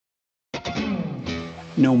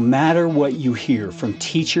No matter what you hear from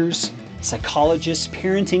teachers, psychologists,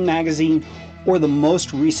 parenting magazine, or the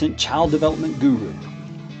most recent child development guru,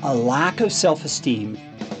 a lack of self-esteem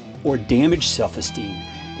or damaged self-esteem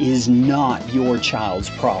is not your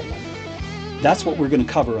child's problem. That's what we're going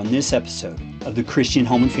to cover on this episode of the Christian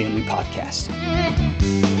Home and Family Podcast.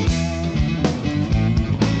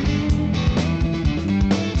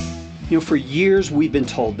 For years we've been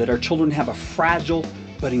told that our children have a fragile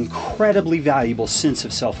but incredibly valuable sense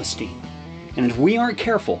of self-esteem. And if we aren't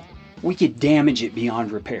careful, we could damage it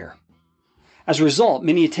beyond repair. As a result,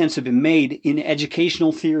 many attempts have been made in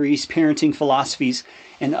educational theories, parenting philosophies,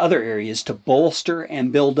 and other areas to bolster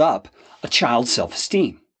and build up a child's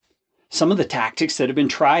self-esteem. Some of the tactics that have been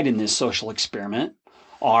tried in this social experiment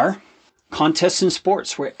are contests in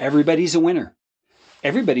sports where everybody's a winner.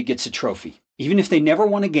 Everybody gets a trophy, even if they never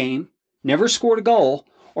won a game, never scored a goal,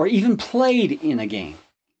 or even played in a game.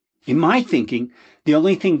 In my thinking, the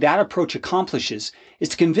only thing that approach accomplishes is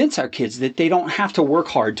to convince our kids that they don't have to work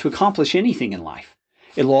hard to accomplish anything in life.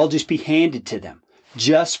 It'll all just be handed to them,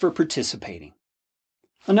 just for participating.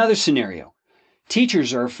 Another scenario.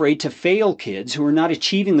 Teachers are afraid to fail kids who are not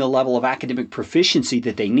achieving the level of academic proficiency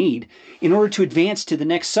that they need in order to advance to the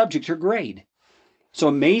next subject or grade. So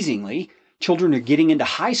amazingly, children are getting into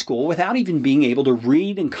high school without even being able to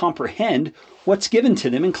read and comprehend what's given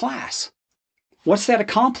to them in class. What's that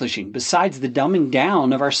accomplishing besides the dumbing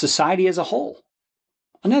down of our society as a whole?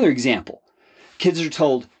 Another example. Kids are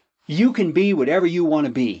told, you can be whatever you want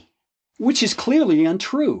to be, which is clearly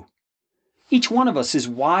untrue. Each one of us is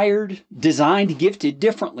wired, designed, gifted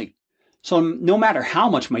differently. So no matter how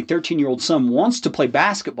much my 13-year-old son wants to play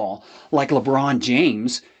basketball like LeBron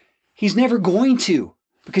James, he's never going to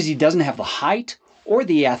because he doesn't have the height or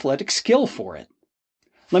the athletic skill for it.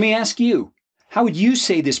 Let me ask you, how would you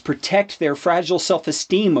say this protect their fragile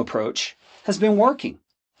self-esteem approach has been working?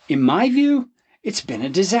 In my view, it's been a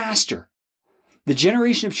disaster. The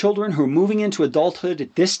generation of children who are moving into adulthood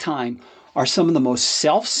at this time are some of the most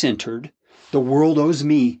self-centered, the world owes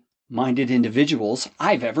me minded individuals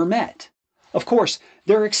I've ever met. Of course,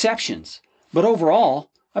 there are exceptions, but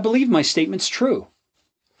overall, I believe my statement's true.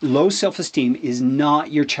 Low self-esteem is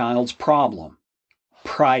not your child's problem.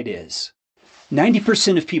 Pride is.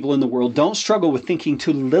 90% of people in the world don't struggle with thinking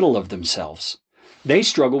too little of themselves. They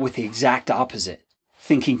struggle with the exact opposite,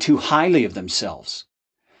 thinking too highly of themselves.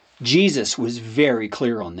 Jesus was very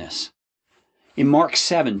clear on this. In Mark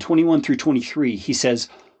 7:21-23, he says,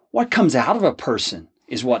 "What comes out of a person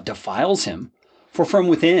is what defiles him, for from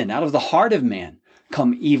within, out of the heart of man,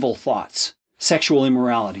 come evil thoughts, sexual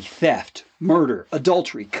immorality, theft, murder,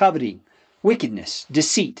 adultery, coveting, wickedness,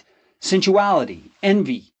 deceit, sensuality,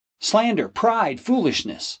 envy, slander, pride,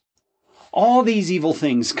 foolishness. All these evil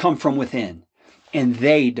things come from within, and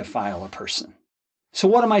they defile a person." So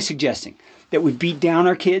what am I suggesting? That we beat down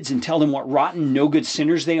our kids and tell them what rotten, no-good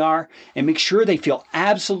sinners they are and make sure they feel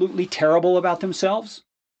absolutely terrible about themselves?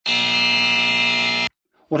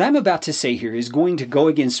 What I'm about to say here is going to go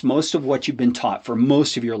against most of what you've been taught for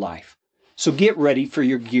most of your life. So get ready for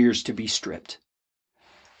your gears to be stripped.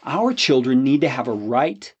 Our children need to have a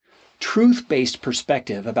right, truth-based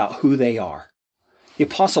perspective about who they are. The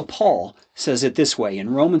Apostle Paul says it this way in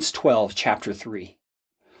Romans 12, chapter 3.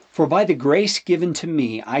 "For by the grace given to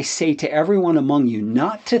me, I say to everyone among you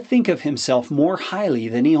not to think of himself more highly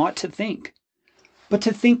than he ought to think, but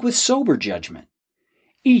to think with sober judgment,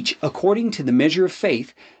 each according to the measure of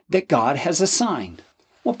faith that God has assigned."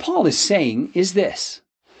 What Paul is saying is this.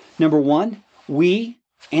 Number one, we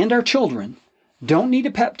and our children don't need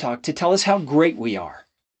a pep talk to tell us how great we are.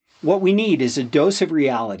 What we need is a dose of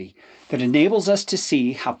reality that enables us to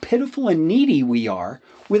see how pitiful and needy we are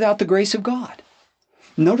without the grace of God.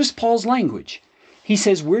 Notice Paul's language. He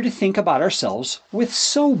says we're to think about ourselves with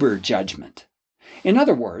sober judgment. In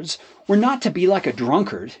other words, we're not to be like a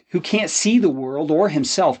drunkard who can't see the world or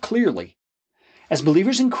himself clearly. As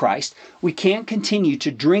believers in Christ, we can't continue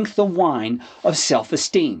to drink the wine of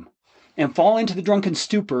self-esteem and fall into the drunken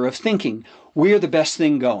stupor of thinking we're the best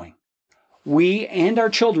thing going. We and our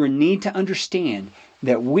children need to understand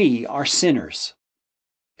that we are sinners.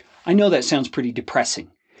 I know that sounds pretty depressing,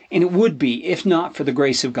 and it would be if not for the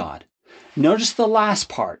grace of God. Notice the last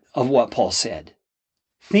part of what Paul said.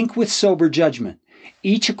 Think with sober judgment,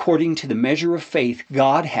 each according to the measure of faith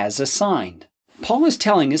God has assigned. Paul is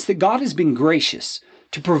telling us that God has been gracious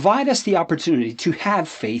to provide us the opportunity to have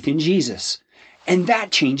faith in Jesus, and that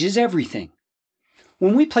changes everything.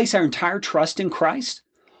 When we place our entire trust in Christ,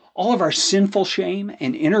 all of our sinful shame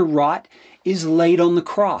and inner rot is laid on the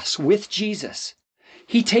cross with Jesus.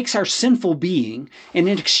 He takes our sinful being, and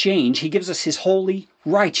in exchange, he gives us his holy,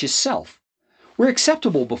 righteous self. We're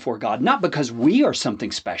acceptable before God, not because we are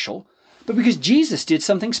something special, but because Jesus did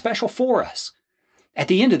something special for us. At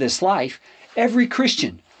the end of this life, every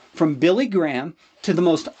Christian, from Billy Graham to the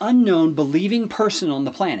most unknown believing person on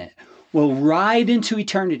the planet, will ride into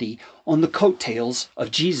eternity on the coattails of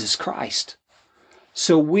Jesus Christ.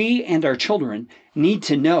 So we and our children need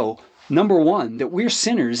to know, number one, that we're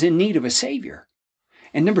sinners in need of a Savior.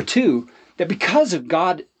 And number two, that because of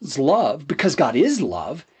God's love, because God is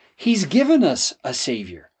love, He's given us a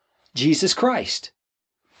Savior, Jesus Christ.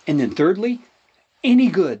 And then thirdly, any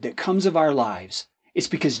good that comes of our lives, it's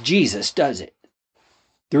because Jesus does it.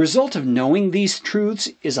 The result of knowing these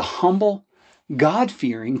truths is a humble,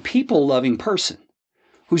 God-fearing, people-loving person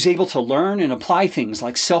who's able to learn and apply things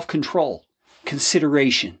like self-control,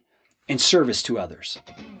 consideration, and service to others.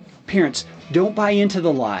 Parents, don't buy into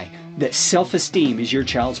the lie that self-esteem is your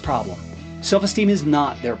child's problem. Self-esteem is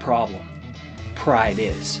not their problem. Pride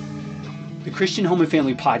is. The Christian Home and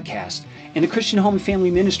Family Podcast and the Christian Home and Family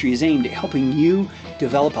Ministry is aimed at helping you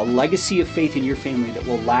develop a legacy of faith in your family that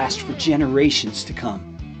will last for generations to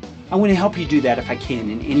come. I want to help you do that if I can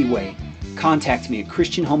in any way. Contact me at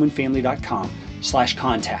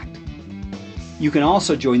christianhomeandfamily.com/contact. You can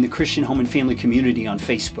also join the Christian Home and Family community on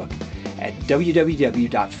Facebook at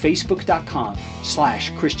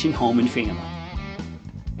www.facebook.com/christianhomeandfamily.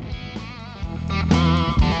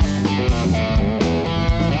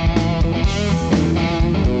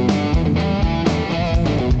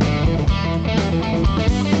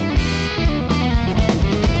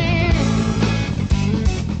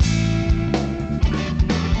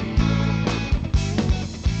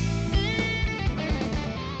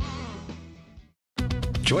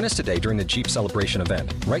 Join us today during the Jeep Celebration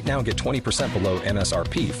event. Right now, get 20% below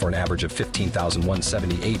MSRP for an average of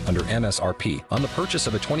 $15,178 under MSRP on the purchase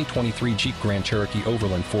of a 2023 Jeep Grand Cherokee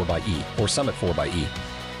Overland 4xE or Summit 4xE.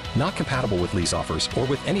 Not compatible with lease offers or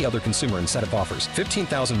with any other consumer incentive offers.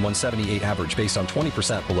 $15,178 average based on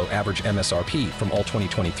 20% below average MSRP from all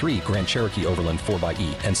 2023 Grand Cherokee Overland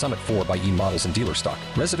 4xE and Summit 4xE models in dealer stock.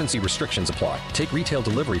 Residency restrictions apply. Take retail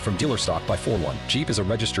delivery from dealer stock by 4/1. Jeep is a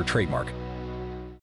registered trademark.